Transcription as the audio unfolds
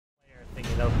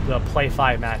the play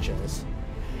 5 matches.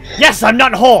 Yes, I'm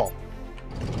not whole!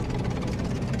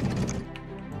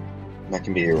 That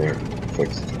can be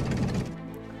fixed.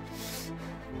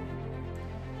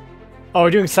 Oh, we're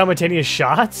doing simultaneous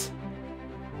shots?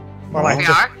 Or am I We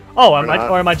just, are? oh,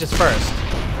 am I just first?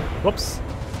 Whoops.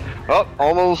 Oh,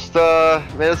 almost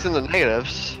made us into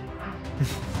negatives.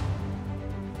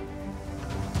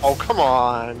 Oh, come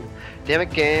on. Damn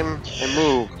it, game, and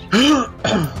move.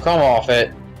 Come off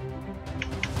it.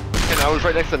 And I was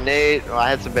right next to Nate. Oh, I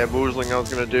had some bamboozling I was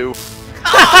gonna do.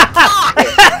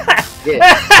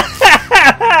 Yeah.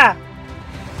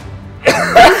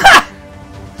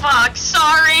 Fuck,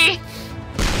 sorry!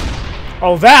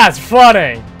 Oh, that's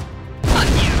funny! Fuck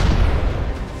you.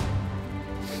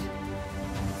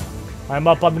 I'm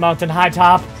up on the mountain high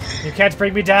top. You can't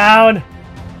bring me down.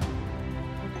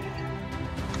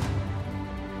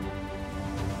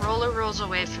 Roller rolls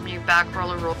away from you, back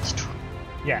roller rolls.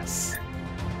 Yes.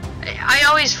 I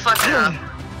always fuck it up.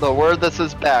 The word that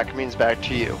says back means back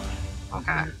to you.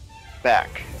 Okay.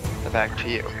 Back. Back to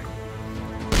you.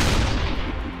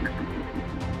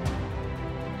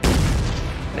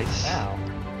 Nice. Wow.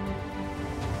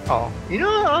 Oh, you know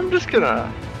what? I'm just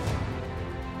gonna...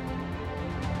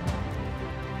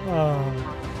 Oh.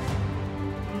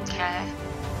 Okay.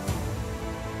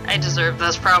 I deserve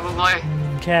this, probably.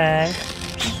 Okay.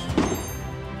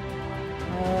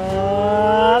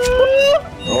 Oh.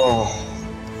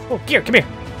 Oh, Gear, come here.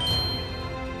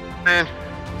 Man,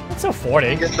 That's so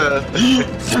 40. get the...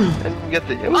 and get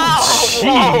the... Ooh,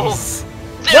 Oh, Jeez.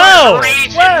 There Whoa! was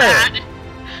rage in Whoa! that.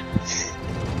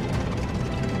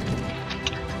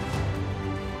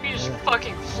 He just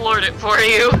fucking floored it for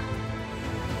you.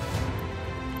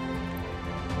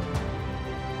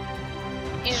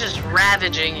 He's just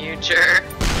ravaging you, jerk.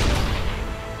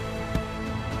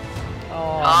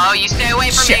 Oh, you stay away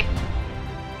from shit. me.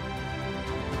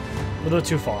 A little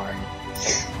too far.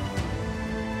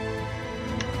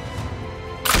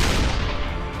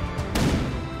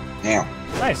 Damn.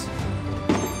 Nice.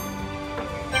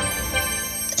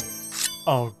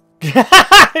 Oh.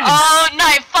 Oh,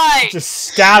 knife fight! Just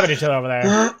stabbing each other over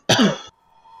there.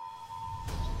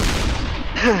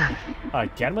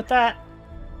 Again with that?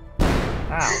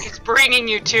 Ow. He's bringing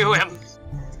you to him.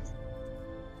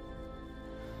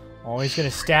 Oh, he's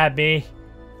gonna stab me.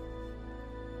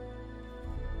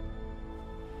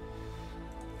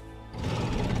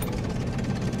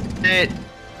 Nate.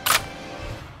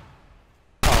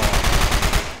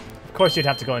 Of course you'd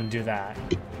have to go and do that.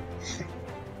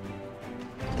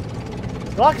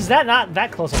 Glock, is that not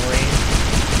that close of range?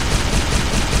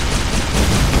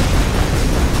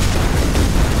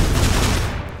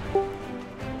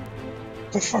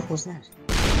 What the fuck was that?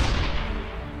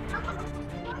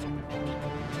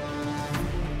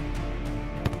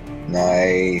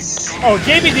 Nice. Oh, it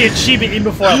gave me the achievement even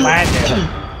before it landed.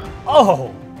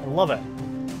 Oh, I love it.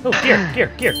 Oh,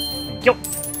 gear. Yo.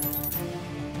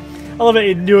 I love it.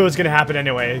 It knew it was gonna happen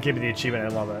anyway. It gave me the achievement.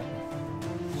 I love it.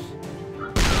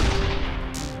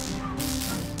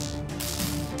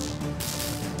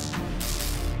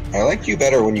 I liked you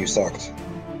better when you sucked.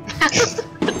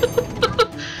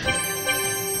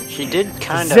 She did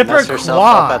kind of Zipper mess herself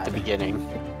quad. up at the beginning.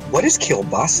 What is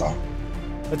kielbasa?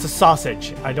 It's a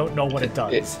sausage. I don't know what it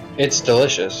does. It's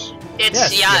delicious. It's,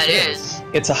 Yes, yeah, yes, it it is.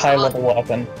 It's a high-level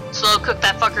weapon. Slow cook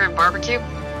that fucker in barbecue.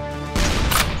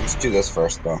 Let's do this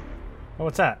first, though. Oh,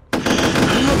 what's that?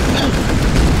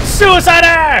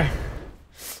 Suicider! I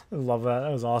love that.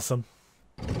 That was awesome.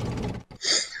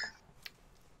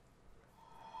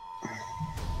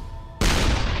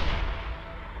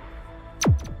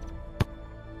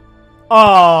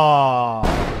 Oh,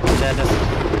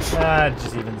 that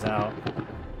just evens out.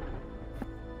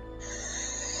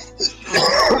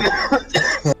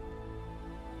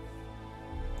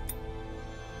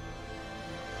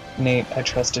 Nate, I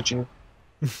trusted you.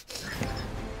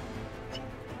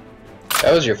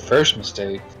 That was your first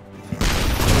mistake.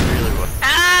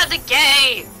 Ah, the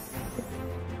gay!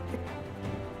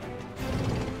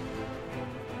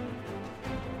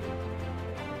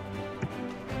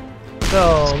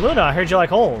 So, Luna, I heard you like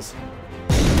holes.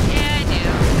 Yeah, I do.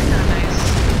 They're kinda nice.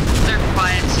 They're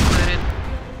quiet, secluded.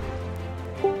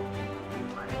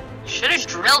 Should've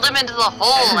drilled him into the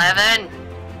hole, Evan!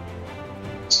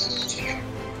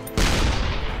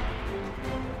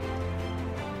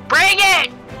 Bring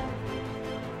it!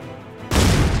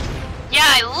 Yeah,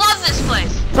 I love this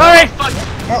place! Sorry! Fuck.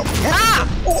 Ah!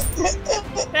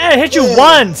 Hey, I hit you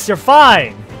once! You're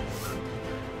fine!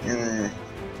 Mm.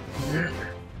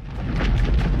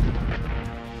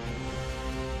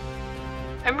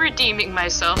 I'm redeeming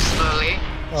myself slowly.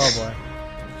 Oh boy.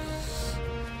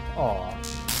 Aw.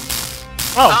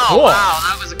 Oh, cool. wow,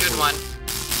 that was a good one.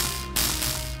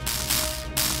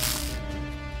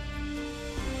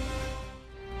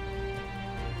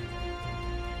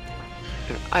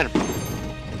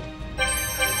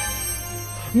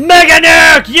 Mega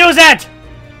Nuke! Use it!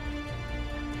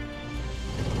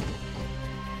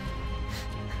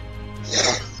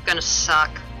 It's gonna suck.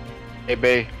 Hey,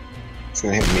 B. It's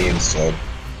gonna hit me instead.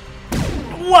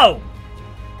 Whoa!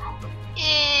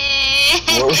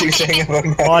 What was you saying about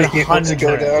not being able to go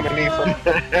 100. down any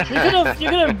further?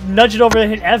 You're gonna nudge it over and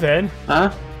hit Evan.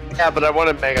 Huh? Yeah, but I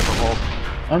wanted Mega to hold.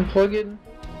 Unplug it.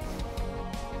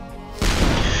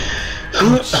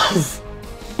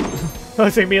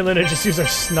 Looks like me and Luna just use our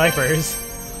snipers.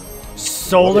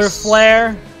 Solar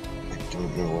flare? I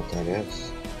don't know what that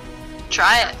is.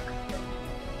 Try it.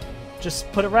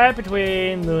 Just put it right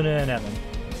between Luna and Evan.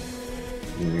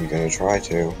 I'm gonna try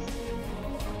to.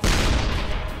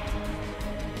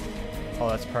 Oh,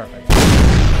 that's perfect.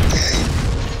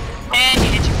 And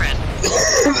you hit your friend.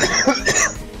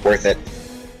 Worth it.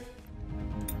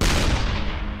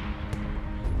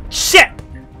 Shit!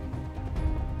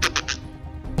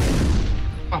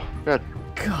 Oh, good.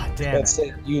 God damn That's it.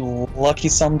 it, you lucky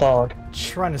some dog.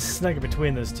 Trying to snug it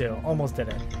between those two. Almost did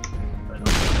it.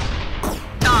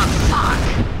 Oh, fuck.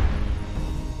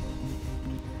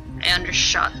 I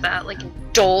undershot that like a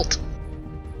dolt.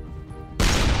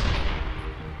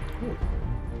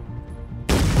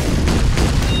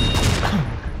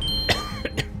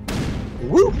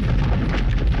 Woo!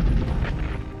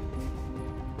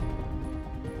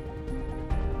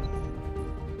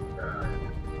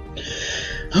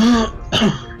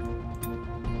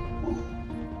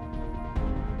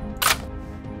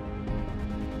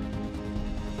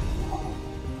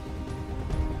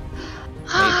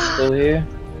 Nate's still here?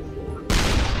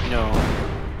 No.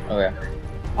 Okay.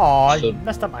 Aw, So- you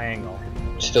messed up my angle.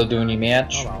 Still doing your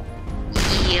match? Oh well.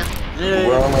 Yeah.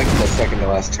 We're on like the second to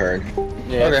last turn.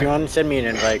 Yeah, Okay. if you want to send me an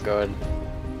invite, go ahead.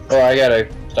 Oh, I gotta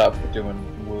stop doing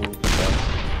woo stuff.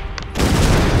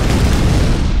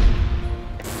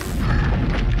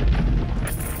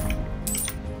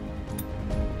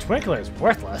 Twinkler is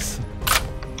worthless.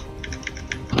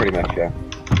 Pretty much, yeah.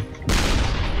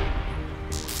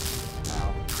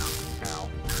 Ow. Ow.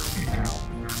 Ow.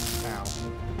 Ow.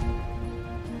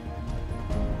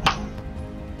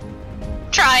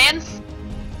 Trying.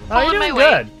 Oh, you're Pulling my doing weight.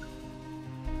 good.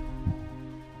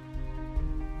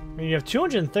 I mean, you have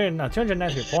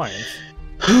 293 points.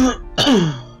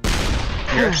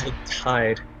 You're actually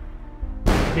tied.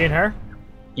 Me and her?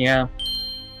 Yeah.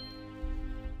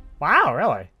 Wow,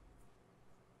 really?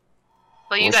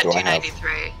 Well, you What got do I have?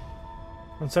 293.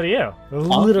 And so do you. We're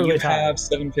Oh, literally you tied. have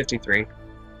 753.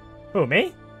 Who,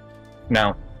 me?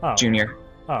 No, Oh. Junior.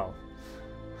 Oh.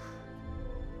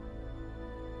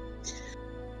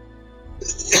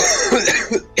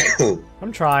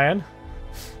 I'm trying.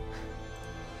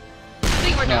 I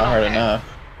think we're doing Not hard okay.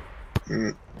 enough.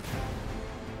 Mm.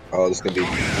 Oh, this is gonna be.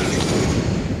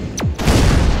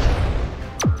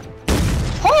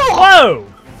 Whoa!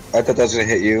 I thought that was gonna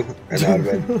hit you, and that would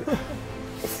have been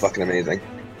fucking amazing.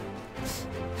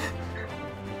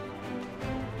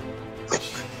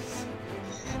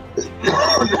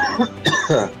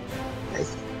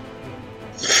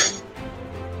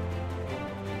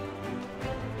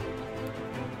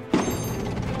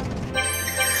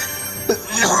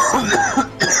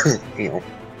 You know.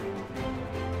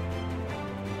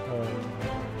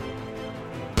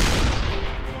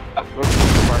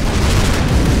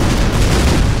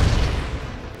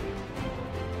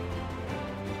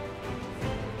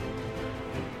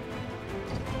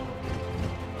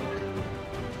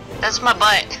 That's my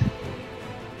butt.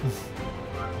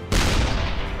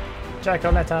 Jack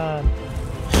on that time.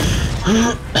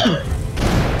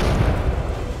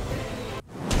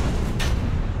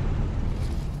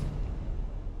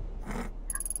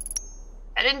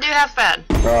 I didn't do half bad.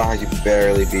 Oh, you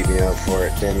barely beat me out for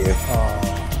it, damn you.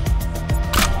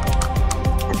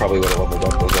 I probably would have leveled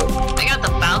up with it. I got the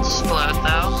bounce explode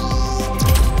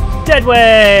though. Dead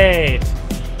weight!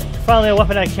 Finally a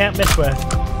weapon I can't miss with.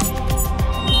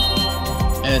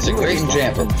 And it's a great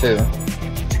enchantment, too.